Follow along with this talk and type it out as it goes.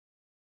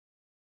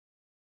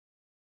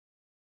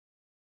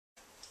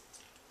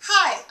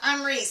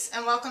I'm Reese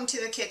and welcome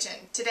to the kitchen.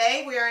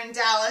 Today we are in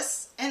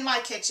Dallas in my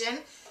kitchen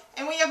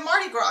and we have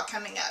Mardi Gras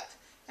coming up.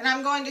 And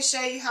I'm going to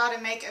show you how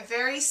to make a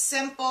very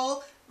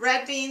simple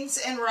red beans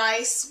and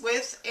rice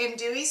with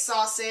andouille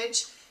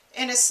sausage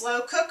in a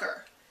slow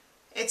cooker.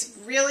 It's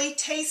really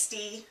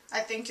tasty.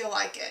 I think you'll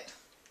like it.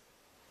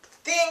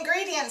 The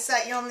ingredients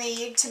that you'll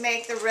need to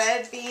make the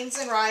red beans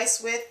and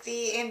rice with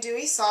the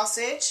andouille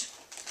sausage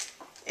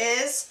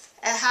is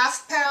a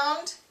 ½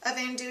 pound of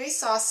andouille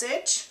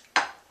sausage,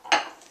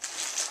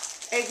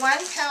 a 1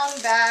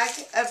 pound bag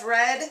of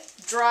red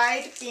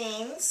dried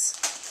beans,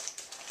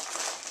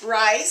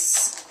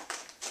 rice,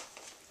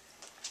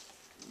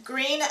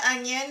 green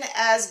onion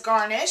as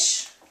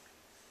garnish,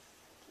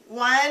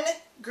 1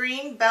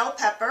 green bell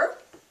pepper,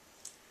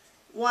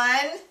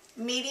 1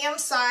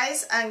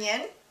 medium-sized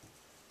onion,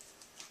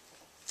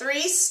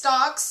 3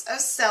 stalks of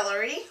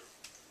celery.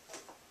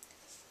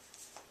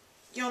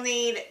 You'll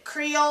need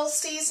Creole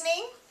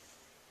seasoning,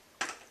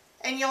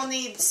 and you'll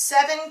need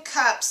 7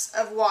 cups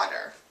of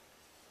water.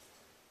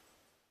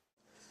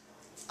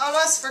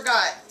 Almost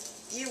forgot,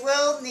 you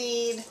will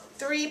need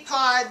 3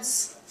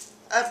 pods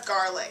of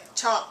garlic,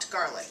 chopped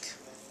garlic.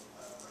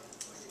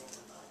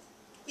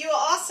 You will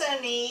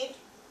also need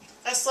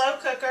a slow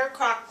cooker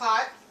crock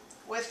pot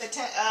with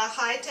a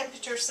high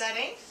temperature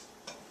setting,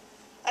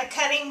 a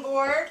cutting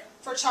board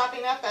for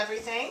chopping up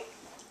everything,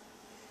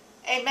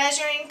 a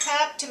measuring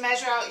cup to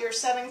measure out your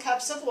 7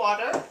 cups of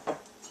water,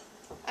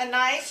 a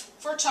knife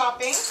for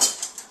chopping,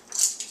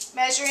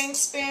 measuring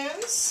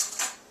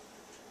spoons,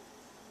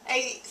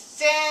 a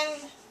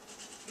thin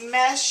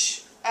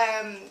mesh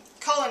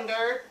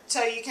colander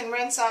so you can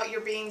rinse out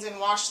your beans and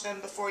wash them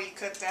before you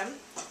cook them,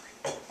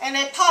 and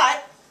a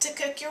pot to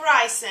cook your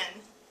rice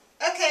in.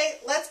 Okay,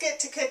 let's get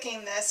to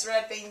cooking this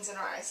red beans and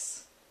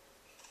rice.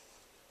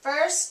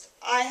 First,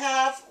 I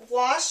have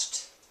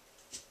washed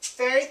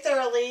very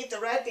thoroughly the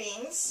red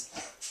beans,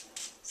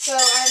 so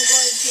I'm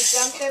going to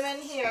dump them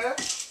in here.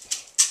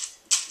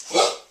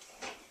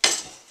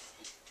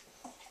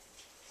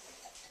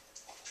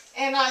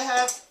 And I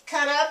have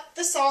cut up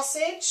the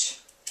sausage,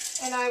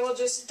 and I will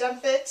just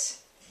dump it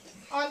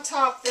on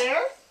top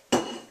there.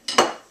 And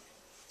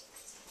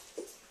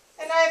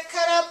I have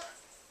cut up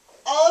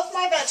all of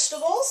my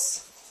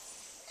vegetables,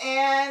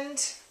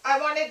 and I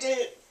wanted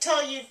to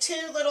tell you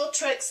 2 little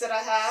tricks that I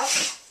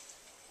have.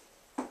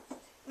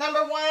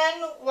 Number 1,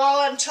 while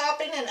I'm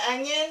chopping an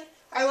onion,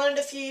 I learned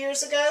a few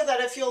years ago that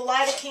if you'll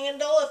light a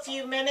candle a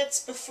few minutes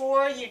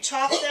before you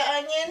chop the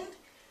onion,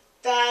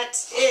 that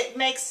it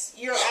makes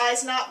your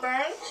eyes not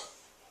burn.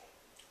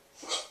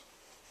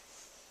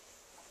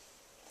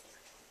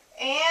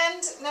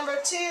 And number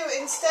 2,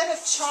 instead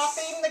of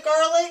chopping the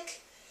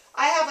garlic,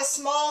 I have a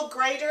small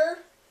grater,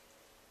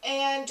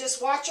 and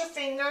just watch your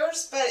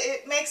fingers, but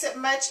it makes it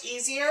much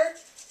easier.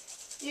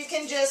 You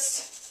can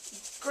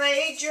just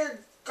grate your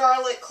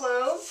garlic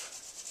clove.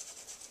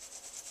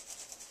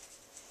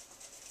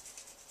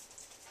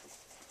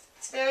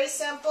 It's very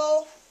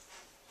simple.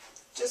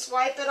 Just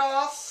wipe it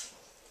off,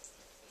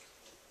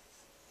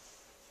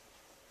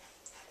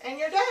 and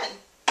you're done.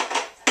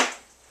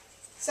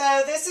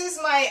 So this is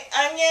my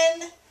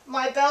onion,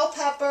 my bell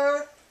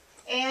pepper,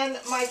 and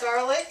my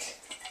garlic.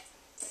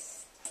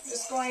 I'm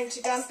just going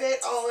to dump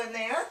it all in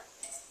there.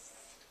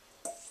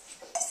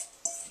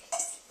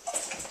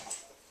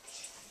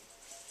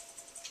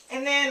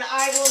 And then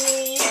I will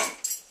need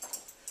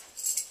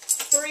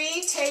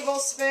 3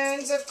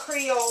 tablespoons of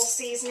Creole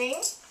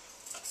seasoning.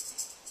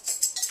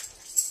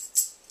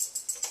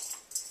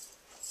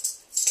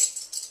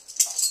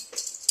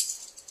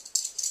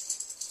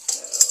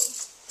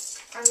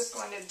 So I'm just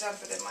going to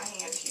dump it in my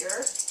hand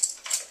here.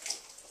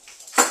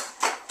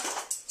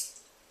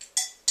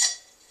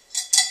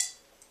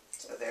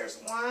 So there's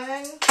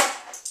 1.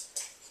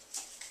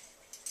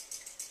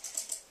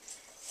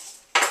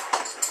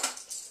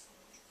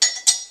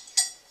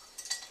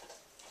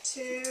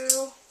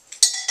 2,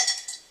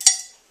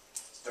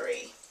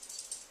 3.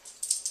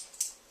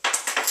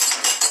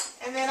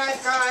 And then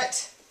I've got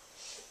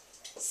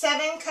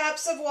 7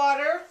 cups of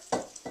water.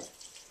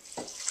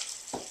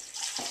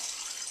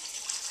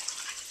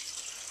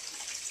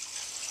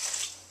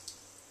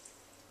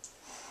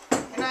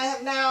 And I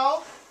have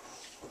now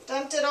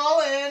dumped it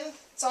all in.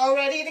 It's all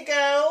ready to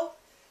go.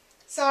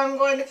 So I'm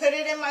going to put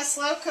it in my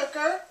slow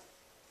cooker.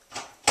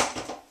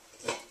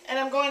 And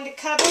I'm going to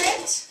cover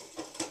it.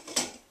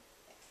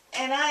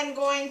 And I'm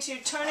going to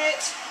turn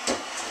it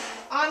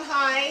on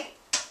high,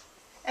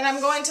 and I'm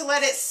going to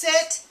let it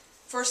sit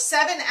for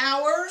 7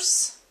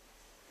 hours.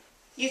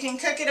 You can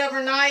cook it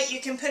overnight, you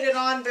can put it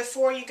on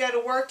before you go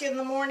to work in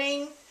the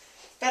morning,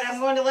 but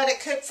I'm going to let it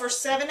cook for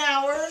 7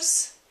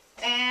 hours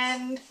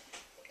and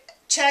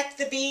check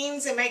the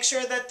beans and make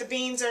sure that the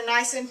beans are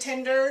nice and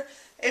tender.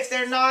 If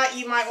they're not,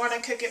 you might want to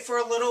cook it for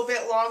a little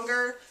bit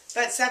longer,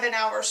 but 7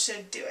 hours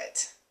should do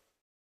it.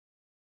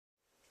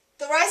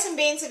 The rice and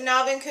beans have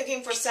now been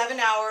cooking for 7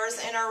 hours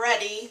and are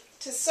ready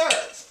to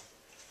serve.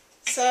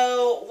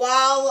 So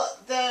while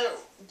the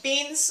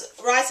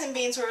rice and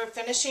beans were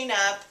finishing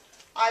up,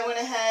 I went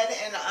ahead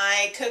and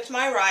I cooked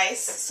my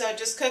rice. So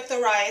just cook the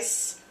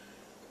rice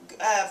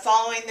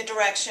following the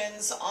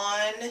directions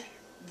on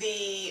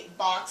the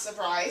box of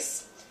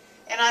rice.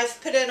 And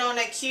I've put it on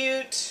a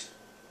cute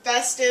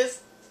festive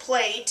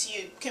plate.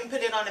 You can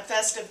put it on a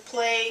festive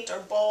plate or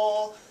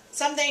bowl,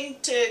 something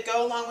to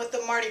go along with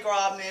the Mardi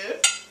Gras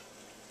mood.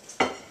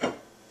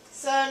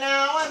 So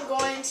now I'm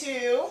going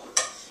to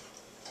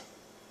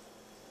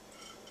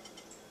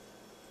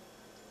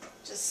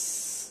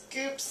just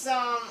scoop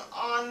some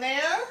on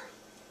there.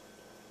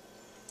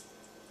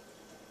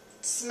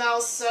 It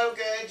smells so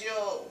good.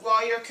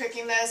 While you're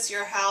cooking this,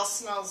 your house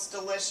smells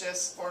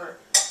delicious for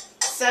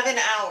 7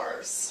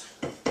 hours.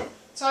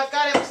 So I've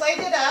got it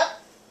plated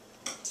up.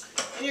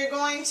 And you're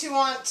going to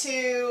want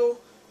to,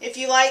 if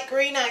you like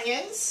green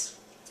onions,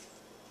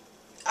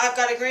 I've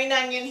got a green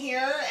onion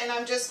here, and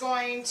I'm just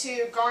going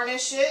to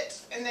garnish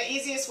it. And the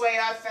easiest way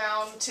I've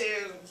found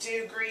to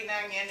do green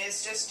onion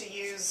is just to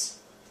use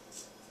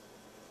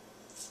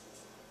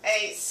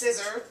a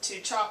scissor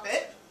to chop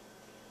it.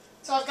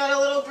 So I've got a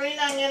little green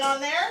onion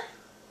on there.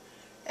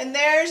 And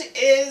there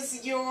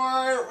is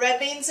your red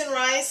beans and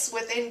rice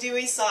with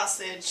andouille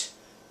sausage.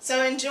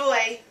 So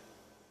enjoy!